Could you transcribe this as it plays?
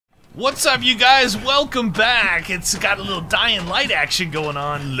What's up, you guys? Welcome back. It's got a little dying light action going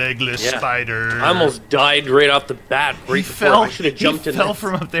on. Legless spider. I almost died right off the bat. Right I should have jumped in. He fell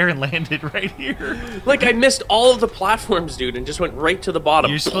from up there and landed right here. Like I missed all of the platforms, dude, and just went right to the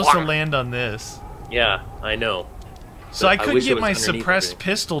bottom. You're supposed to land on this. Yeah, I know. So I couldn't get my suppressed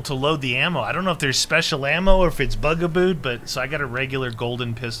pistol to load the ammo. I don't know if there's special ammo or if it's bugabooed, but so I got a regular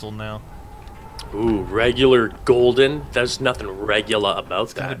golden pistol now. Ooh, regular golden. There's nothing regular about that.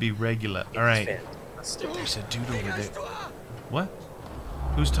 It's gotta be regular. All right. Fantastic. There's a dude over there. What?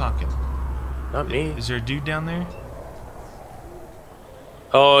 Who's talking? Not me. Is there a dude down there?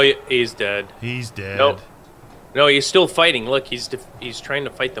 Oh, he's dead. He's dead. Nope. No, he's still fighting. Look, he's trying to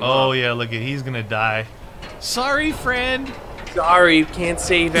fight them off. Oh yeah, look at he's gonna die. Sorry, friend. Sorry, you can't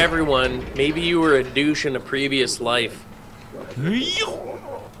save everyone. Maybe you were a douche in a previous life.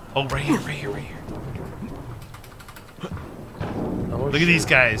 Oh, right here, right here, right here. Oh, look at these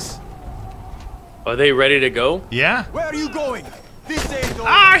guys. Are they ready to go? Yeah. Where are you going? This ain't over.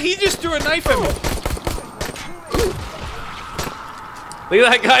 Ah, he just threw a knife at me. Look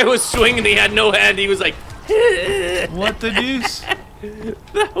at that guy was swinging. He had no head. He was like, what the deuce?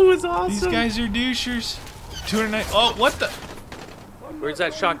 That was awesome. These guys are douchers. 209. Oh, what the? Where's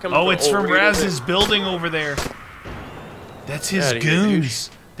that shot coming from? Oh, it's from Raz's building over there. That's his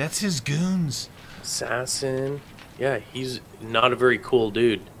goons. That's his goons. Assassin. Yeah, he's not a very cool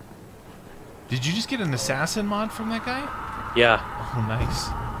dude. Did you just get an assassin mod from that guy? Yeah. Oh, nice.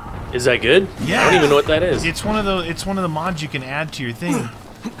 Is that good? Yeah. I don't even know what that is. It's one of the mods you can add to your thing.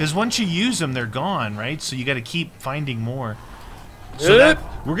 Because once you use them, they're gone, right? So you got to keep finding more. So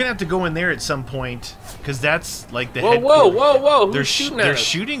we're gonna have to go in there at some point, because that's like the headquarters. Whoa! They're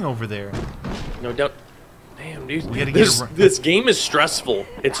shooting over there. No doubt. Damn, dude. We gotta get this game is stressful.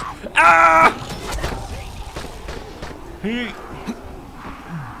 It's Hey.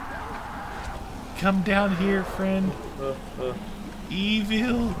 Come down here, friend.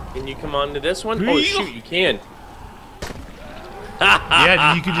 Evil. Can you come on to this one? Oh shoot, you can.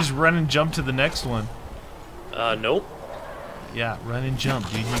 Yeah, you could just run and jump to the next one. Nope. Yeah, run and jump,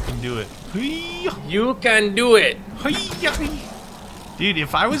 dude. You can do it. You can do it. Dude,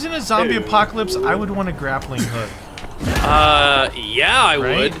 if I was in a zombie apocalypse, I would want a grappling hook. Yeah, I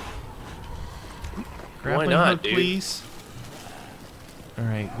would. Grappling hook, please. All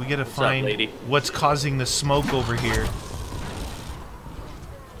right, we gotta find what's causing the smoke over here.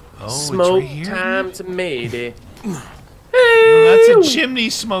 Oh, smoke it's right here. time to mayday. That's a chimney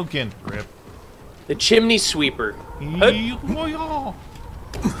smoking. Rip. The chimney sweeper.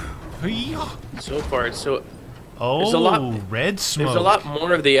 So far, it's so. Oh, there's a lot, red smoke. There's a lot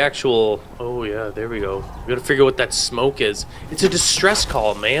more of the actual. Oh yeah, there we go. We gotta figure out what that smoke is. It's a distress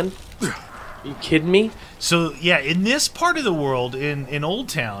call, man. Are you kidding me? So yeah, in this part of the world, in Old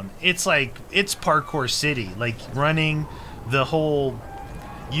Town, it's like it's parkour city, like running the whole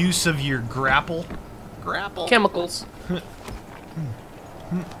use of your grapple chemicals.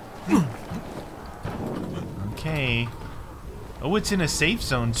 Okay. Oh, it's in a safe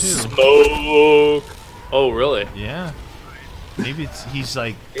zone too. Smoke. Oh, really? Yeah. Maybe he's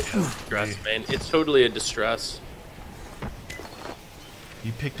like. It's a distress, man. It's totally a distress.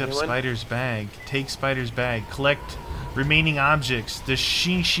 You picked up Spider's bag. Take Spider's bag. Collect remaining objects. The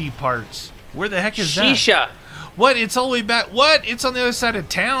shishi parts. Where the heck is that? Shisha. What? It's all the way back. What? It's on the other side of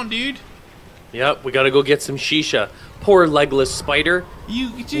town, dude. Yep, we gotta go get some shisha. Poor legless spider.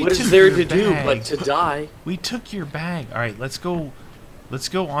 What is there to do but to die? We took your bag. All right, let's go. Let's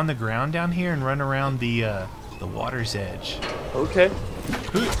go on the ground down here and run around the water's edge. Okay.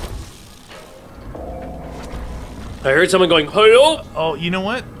 I heard someone going, "Hello!" Oh, you know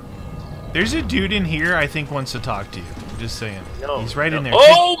what? There's a dude in here I think wants to talk to you. I'm just saying. No, he's right in there.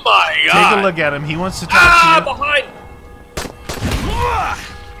 Oh my God! Take a look at him. He wants to talk to you. Behind!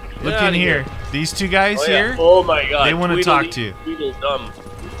 Look in here. These two guys here. Oh my God! They want to talk to you. Tweedledum.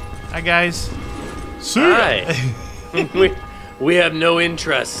 Hi guys. Hi. we have no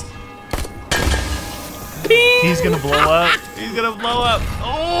interest. He's gonna blow up. He's gonna blow up.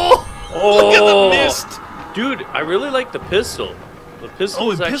 Oh! Look at the mist. Dude, I really like the pistol. The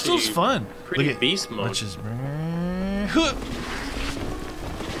pistol is actually pistol's fun. Pretty Look at beast mode. Let's just...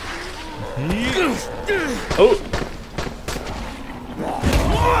 Oh!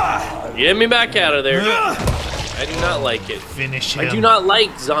 Get me back out of there. I do not like it. Finish him. I do not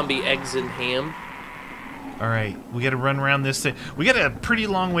like zombie eggs and ham. All right, we got to run around this thing. We got a pretty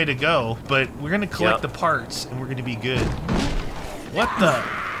long way to go, but we're gonna collect the parts, and we're gonna be good. What the?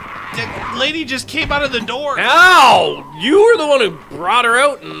 That lady just came out of the door. Ow! You were the one who brought her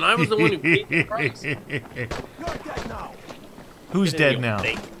out, and I was the one who paid the price. Who's dead now?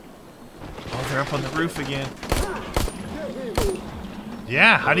 they're up on the roof again.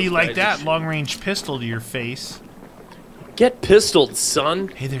 Yeah, how do you like that long-range pistol to your face? Get pistoled, son.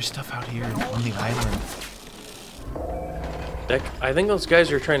 Hey, there's stuff out here on the island. I think those guys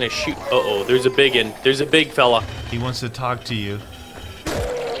are trying to shoot. Uh-oh, there's a big one. There's a big fella. He wants to talk to you.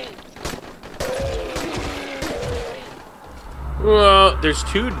 There's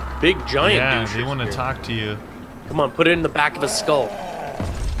two big giant dudes. Yeah, they want to talk to you. Come on, put it in the back of his skull.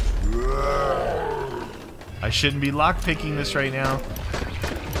 I shouldn't be lockpicking this right now.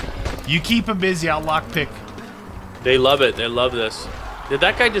 You keep him busy, I'll lockpick. They love it. They love this. Did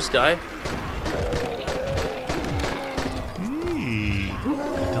that guy just die? Hey.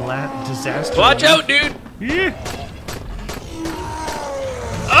 Disaster. Watch out, dude! Yeah.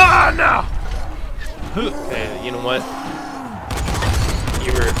 Ah, no! Hey, you know what?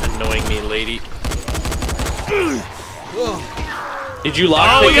 You're annoying me, lady. Did you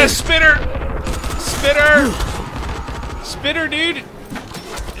lock? Oh, we got spitter! Spitter! Spitter, dude!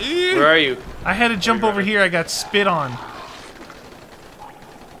 Where are you? I had to jump over here. I got spit on.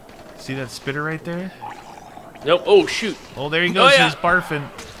 See that spitter right there? Nope. Oh, shoot. Oh, there he goes. Oh, yeah. He's barfing.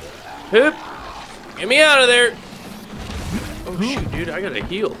 Hoop. Get me out of there. Oh, shoot, dude. I gotta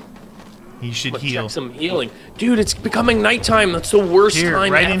heal. You should Let's heal. check some healing. Dude, it's becoming nighttime. That's the worst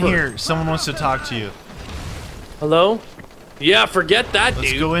time right ever. in here. Someone wants to talk to you. Hello? Yeah, forget that, Let's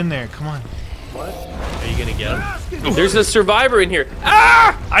dude. go in there. Come on. What? Are you gonna get him? There's a survivor in here.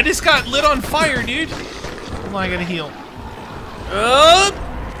 Ah! I just got lit on fire, dude. Hold on, I gotta heal.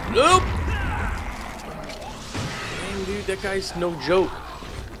 Nope. Dang, dude, that guy's no joke.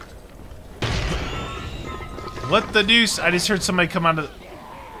 What the deuce? I just heard somebody come out of the...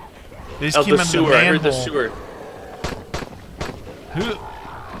 They just Out came the out of sewer. the I heard the manhole. sewer. Who?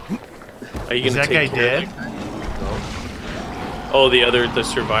 Are you Is gonna that guy take care dead? of him? Oh, the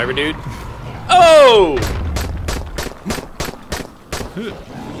survivor dude. Oh! Who?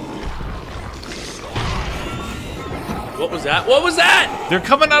 What was that? What was that? They're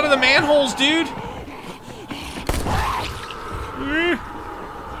coming out of the manholes, dude.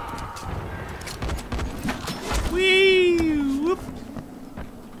 Wee! Whoop.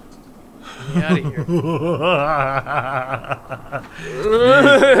 Get out of here.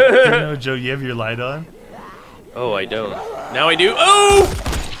 Dude, no joke. You have your light on? Oh, I don't. Now I do. Oh!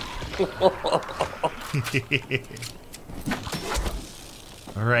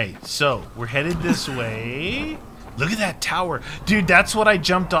 All right, so we're headed this way. Look at that tower. Dude, that's what I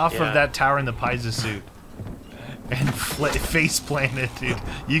jumped off of, that tower in the Paiza suit. And face planted, dude.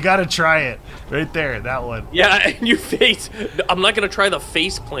 You gotta try it. Right there, that one. Yeah, and you face. I'm not gonna try the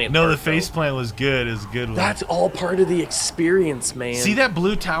face plant. No, part, the face though. plant was good. It was a good one. That's all part of the experience, man. See that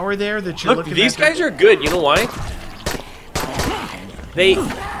blue tower there that you're Look, looking these at? guys are good. You know why? They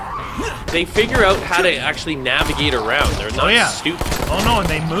figure out how to actually navigate around. They're not stupid. Oh no, and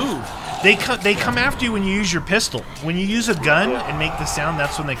they move. They come after you when you use your pistol. When you use a gun and make the sound,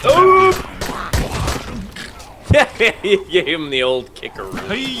 that's when they come after you. You gave him the old kicker.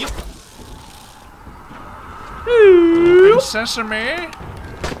 Hey. Ooh, sesame.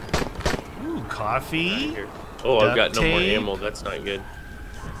 Ooh, coffee. Oh, I've got Duct no more tape. ammo. That's not good.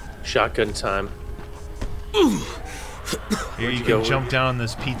 Shotgun time. Here, you can jump down on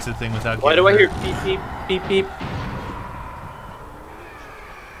this pizza thing without Why getting do I hear hurt. beep, beep, beep, beep?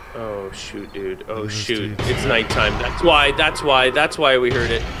 Oh, shoot, dude. Oh, shoot. It's nighttime. That's why we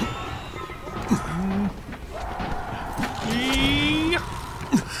heard it.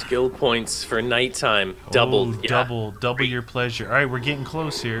 Skill points for nighttime. Doubled. Oh, double your pleasure. All right, we're getting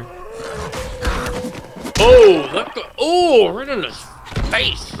close here. Oh, look. Oh, right on his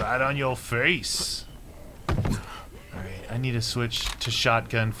face. Right on your face. All right, I need to switch to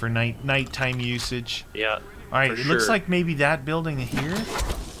shotgun for nighttime usage. Yeah. All right, it looks like maybe that building here.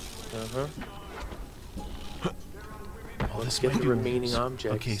 Uh-huh. Oh, Let's this get might the be remaining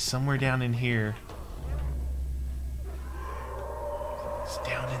objects. Okay, somewhere down in here. It's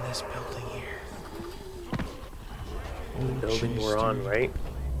down in this building here. The building we're on, right?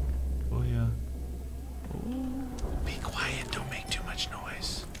 Oh yeah. Ooh. Be quiet. Don't make too much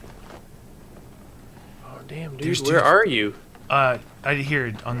noise. Oh damn, dude, where are you? I hear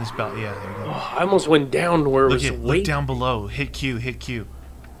it on this belt. Yeah, there you go. Oh, I almost went down where it was Look down below. Hit Q. Hit Q.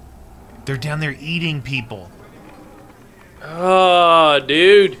 They're down there eating people. Oh,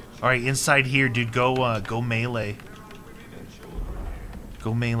 dude. All right, inside here, dude. Go melee.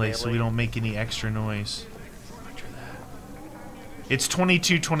 Go melee so we don't make any extra noise. It's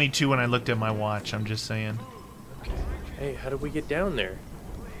 22:22 when I looked at my watch. I'm just saying. Okay. Hey, how do we get down there?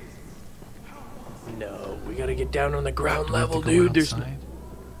 No, we gotta get down on the ground level, dude. There's no...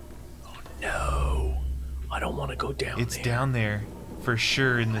 No. I don't want to go down there. It's down there, for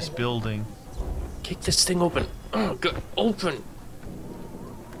sure, in this building. Kick this thing open. Oh, good. Open.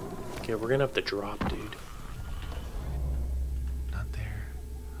 Okay, we're gonna have to drop, dude. Not there.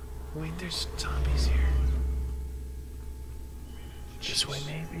 Wait, there's zombies here. This way,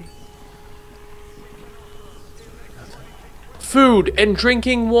 maybe. Nothing. Food and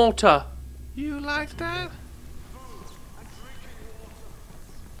drinking water. You like that?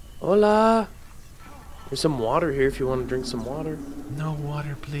 Hola. There's some water here if you want to drink some water. No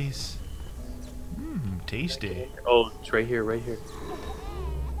water, please. Mmm, tasty. Oh, it's right here, right here.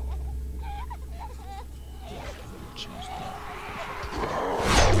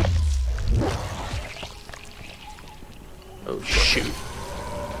 Oh, shoot.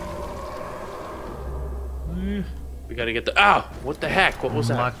 We gotta get the... Ow! What the heck? What was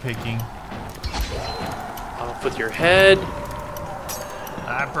that? Lock picking. Off with your head.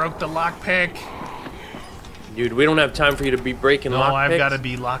 I broke the lockpick. Dude, we don't have time for you to be breaking lock No, I've picks. got to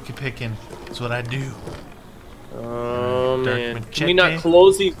be lock picking. That's what I do. Oh, Dark man. machete. Can we not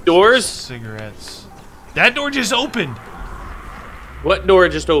close these doors? Cigarettes. That door just opened. What door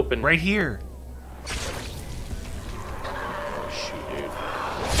just opened? Right here. Shoot, dude.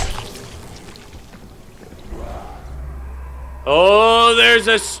 Oh, there's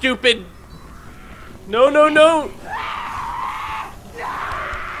a stupid... No, no, no!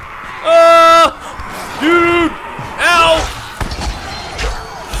 Oh! Dude! Ow!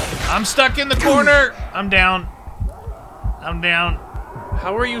 I'm stuck in the corner. I'm down. I'm down.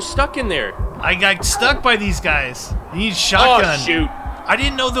 How are you stuck in there? I got stuck by these guys. You need shotgun. Oh, shoot. I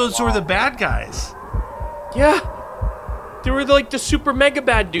didn't know those were the bad guys. Yeah. They were like the super mega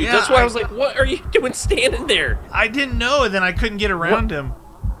bad dudes. Yeah, That's why I was like, what are you doing standing there? I didn't know, and then I couldn't get around him.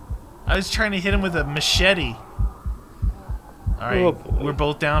 I was trying to hit him with a machete. All right, Oh, boy. we're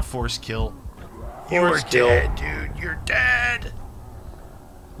both down. Force kill. Force kill. Dead, dude. You're dead.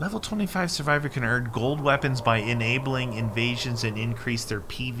 Level 25 survivor can earn gold weapons by enabling invasions and increase their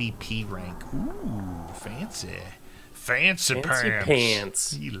PvP rank. Ooh, fancy. Fancy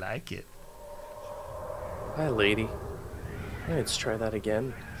pants. You like it. Hi, lady. Let's try that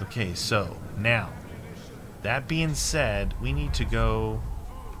again. Okay, so now, that being said, we need to go.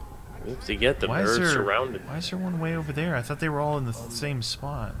 We have to get the nerves surrounded. Why is there one way over there? I thought they were all in the same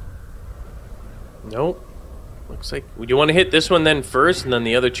spot. Nope. Looks like... Do you want to hit this one then first, and then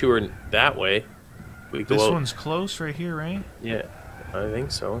the other two are that way? We go This out. one's close right here, right? Yeah, I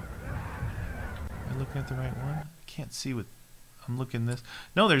think so. Am I looking at the right one? I can't see what... I'm looking this...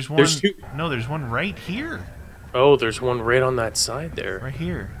 No, there's one... There's two. No, there's one right here. Oh, there's one right on that side there. Right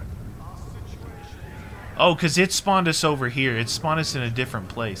here. Oh, because it spawned us over here. It spawned us in a different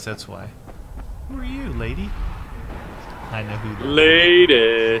place, that's why. Who are you, lady? I know who...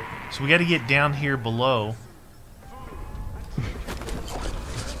 Lady. So we got to get down here below.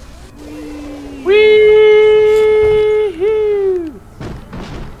 Wee-hoo.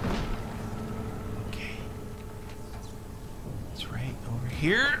 Okay. It's right over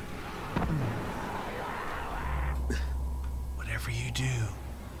here. Whatever you do,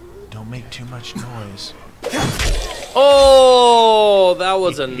 don't make too much noise. Oh, that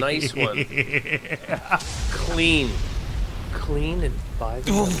was a nice one. Clean. Clean and 5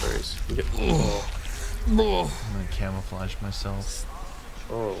 numbers. Oh. I'm gonna camouflage myself.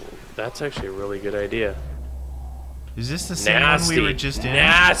 Oh, that's actually a really good idea. Is this the same Nasty. one we were just in?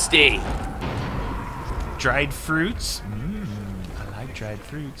 Nasty. Dried fruits. I like dried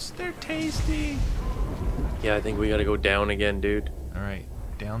fruits. They're tasty. Yeah, I think we gotta go down again, dude. All right,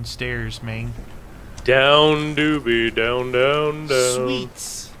 downstairs, man. Down, doobie, down, down, down.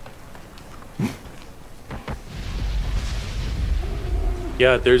 Sweets.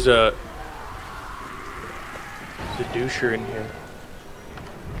 Yeah, there's a doucher in here.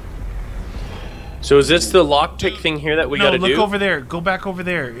 So is this the lockpick thing here that we gotta do? No, look over there. Go back over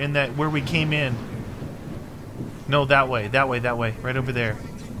there in that where we came in. No, that way, that way, that way. Right over there.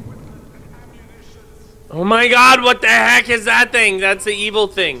 Oh my god, what the heck is that thing? That's the evil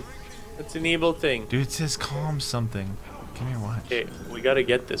thing. That's an evil thing. Dude, it says calm something. Come here, watch. Okay, we gotta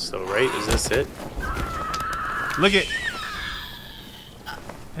get this though, right? Is this it? Look it.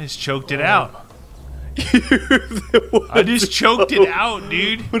 I just choked it out. I just choked it out,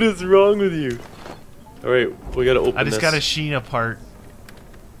 dude. What is wrong with you? Alright, we gotta open this. I just got a Sheena part.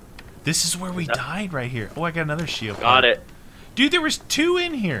 This is where we died right here. Oh, I got another shield part. Got it. Dude, there was 2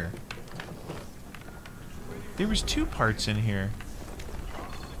 in here. There was 2 parts in here.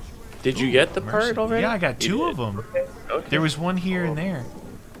 Did you get the part already? Yeah, I got 2 of them. Okay. There was one here and there.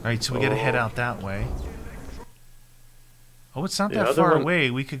 Alright, so we gotta head out that way. Oh, it's not The that other far one-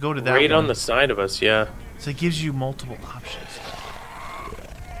 away. We could go to that Right one. on the side of us, yeah. So it gives you multiple options.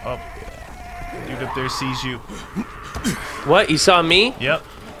 Oh. Dude up there sees you. What? You saw me? Yep.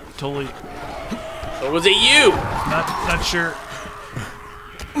 Totally. Or was it you? Not sure.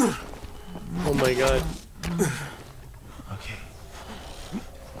 Oh my god. Okay.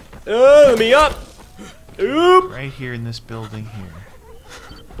 Oh, let me up! Oop! Right here in this building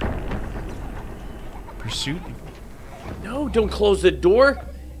here. Pursuit. No, don't close the door.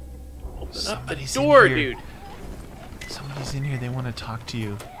 Open Somebody's up the door, in here. dude. Somebody's in here. They want to talk to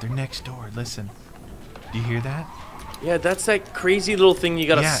you. They're next door. Listen. Do you hear that? Yeah, that's that crazy little thing you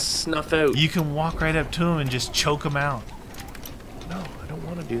gotta Yeah. snuff out. You can walk right up to them and just choke them out. No, I don't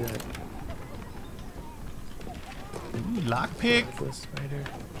want to do that. Ooh, lockpick. Legless Spider.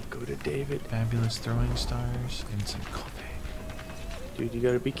 Go to David. Fabulous throwing stars and some coffee. Dude, you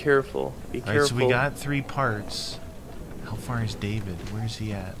gotta be careful. Be All right, careful. so we got 3 parts. How far is David? Where's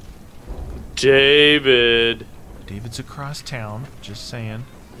he at? David. David's across town. Just saying.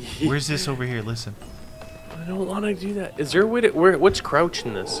 Where's this over here? Listen. I don't want to do that. Is there a way to... what's crouch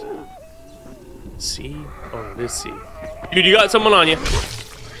in this? C? Oh, this C. Dude, you got someone on you.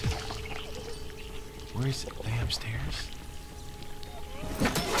 Where's they upstairs?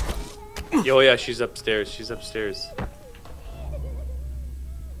 Oh, yeah, she's upstairs. She's upstairs.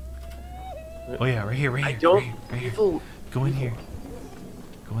 Oh yeah, right here, right here. I don't... Right here, right here. Evil... Go in here.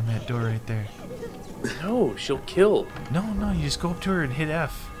 Go in that door right there. No, she'll kill. No, you just go up to her and hit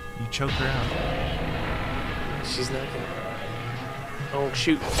F. You choke her out. She's not gonna... Oh,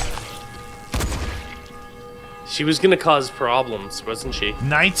 shoot. She was gonna cause problems, wasn't she?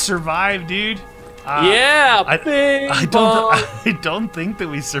 Knight survived, dude. Yeah, I bomb. don't think that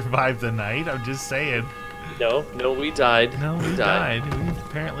we survived the night. I'm just saying. No, we died. No, we died. We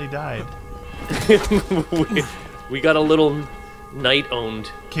apparently died. we got a little night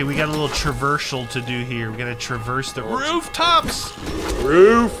owned. Okay, we got a little traversal to do here. We gotta traverse the rooftops.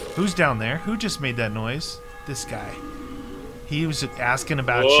 Roof. Who's down there? Who just made that noise? This guy. He was asking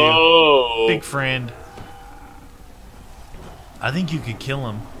about Whoa. you. Big friend. I think you could kill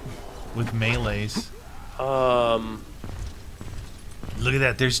him with melees. Look at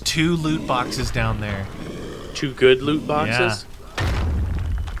that. There's 2 loot boxes down there. 2 good loot boxes? Yeah.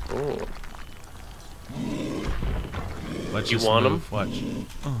 Oh. Watch You this want move. 'em? Watch.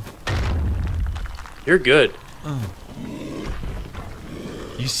 You're good.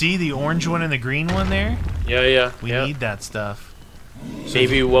 You see the orange one and the green one there? Yeah. We need that stuff. So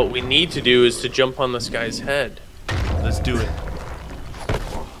Maybe what we need to do is to jump on this guy's head. let's do it.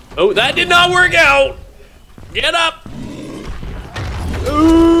 Oh, that did not work out! Get up!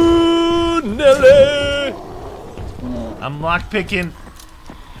 Ooh, Nelly! I'm lockpicking.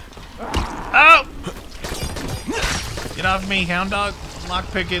 Oh! Get off me, hound dog. I'm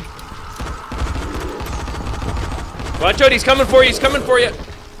lockpicking. Watch out, he's coming for you, he's coming for you!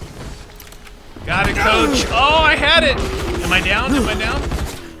 Got it, coach. Oh, I had it. Am I down? Am I down?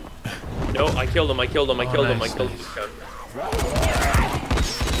 No, I killed him, I killed him. Nice,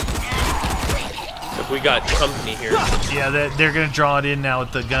 Except we got company here. Yeah, they're gonna draw it in now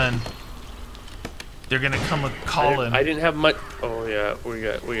with the gun. They're gonna come with Colin. I didn't have much. Oh yeah, we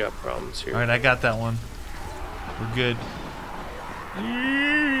got problems here. All right, I got that one. We're good.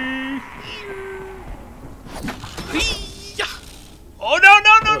 Oh no!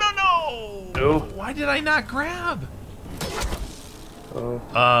 No. Why did I not grab?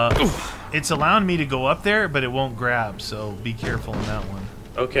 Oh. It's allowing me to go up there, but it won't grab. So be careful in that one.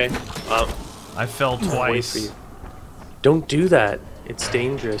 Okay. I fell Wait for twice. you. Don't do that. It's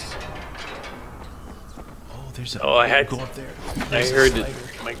dangerous. Oh, there's a. Oh, I had go to- up there. I There's a heard spider.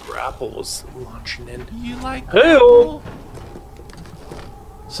 that my grapple was launching in. You like Hey-o.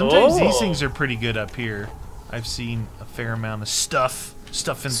 Sometimes these Oh. things are pretty good up here. I've seen a fair amount of stuff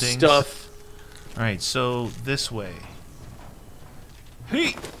and things. Stuff. All right, so this way.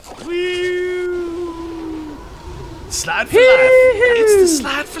 Hey, woo! Slide for life. It's the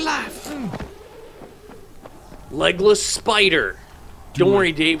slide for life. Legless Spider. Don't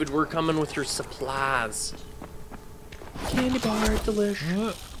worry, David. We're coming with your supplies. Candy bar,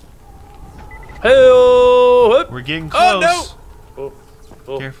 delicious. Hey-o. We're getting close. Oh no!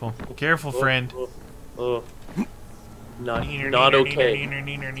 Oh. Careful, friend. Oh. Not okay.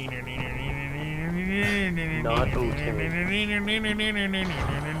 Not okay.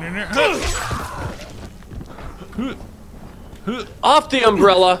 Off the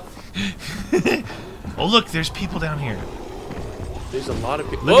umbrella. Oh look, there's people down here. There's a lot of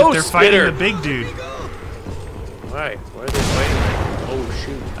people. Look, they're Spitter. fighting the big dude. Why? Why are they fighting? Oh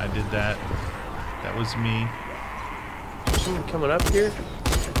shoot! I did that. That was me. person coming up here?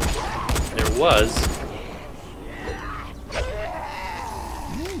 There was.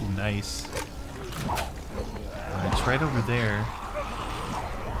 Ooh, nice. It's right over there.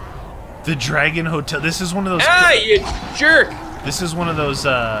 The Dragon Hotel. This is one of those. Hey, you jerk! This is one of those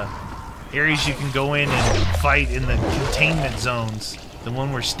areas you can go in and fight in the containment zones. The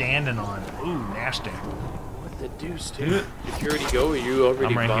one we're standing on. Ooh, nasty. What the deuce, dude? Did you already go? Are you already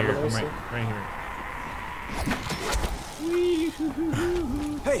I'm right here. bombing I'm right here.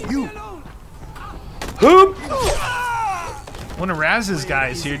 Hey, you! Hoop! One of Raz's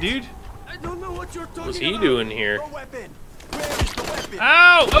guys here, dude. I don't know what you're talking What's he doing here? No weapon. Where is the weapon?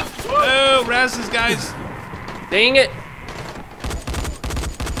 Ow! Oh, Raz's guys. Dang it!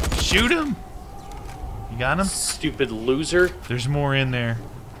 Shoot him. You got him? Stupid loser. There's more in there.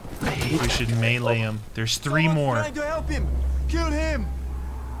 We should melee him. There's 3 Someone's more. trying to help him. Kill him.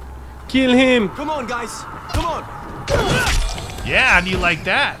 Kill him! Come on, guys. Come on. Yeah, how do you like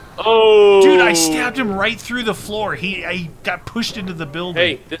that? Oh! Dude, I stabbed him right through the floor. I got pushed into the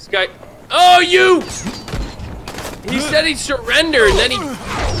building. Hey, this guy. Oh, you! He said he'd surrender, and then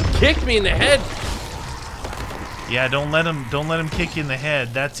he kicked me in the head. Yeah, don't let him kick you in the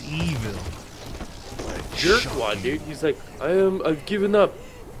head. That's evil. Jerkwad, dude. He's like, I've given up.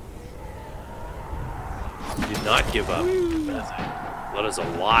 He did not give up. That is a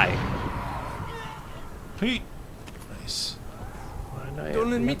lie. Hey. Nice.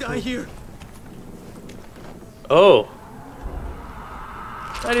 Don't let me die here. Oh.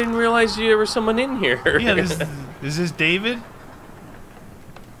 I didn't realize there was someone in here. Yeah, is this David?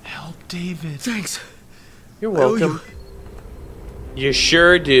 Help David. Thanks. You're I owe welcome. You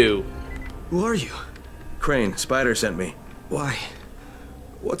sure do. Who are you? Crane, Spider sent me. Why?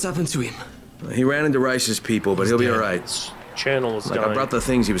 What's happened to him? He ran into Rice's people, but he'll be alright. This channel is Like, I dying. brought the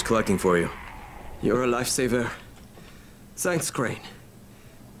things he was collecting for you. You're a lifesaver. Thanks, Crane.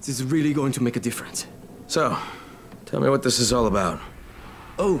 This is really going to make a difference. So, tell me what this is all about.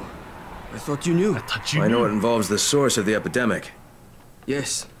 Oh, I thought you knew. I thought you I know knew. it involves the source of the epidemic.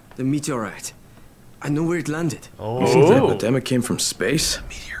 Yes, the meteorite. I know where it landed. You think the Oh. epidemic came from space?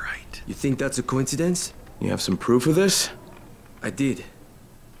 Meteorite. You think that's a coincidence? You have some proof of this? I did.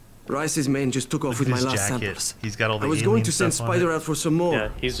 Rice's men just took off Look with at my his last jacket. samples. He's got all the I was alien going to send stuff on Spider it. out for some more. Yeah,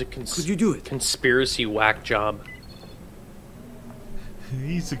 he's a Could you do it? conspiracy whack job.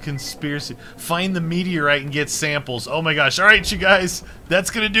 He's a conspiracy. Find the meteorite and get samples. Oh my gosh. All right, you guys. That's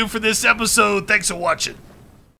going to do for this episode. Thanks for watching.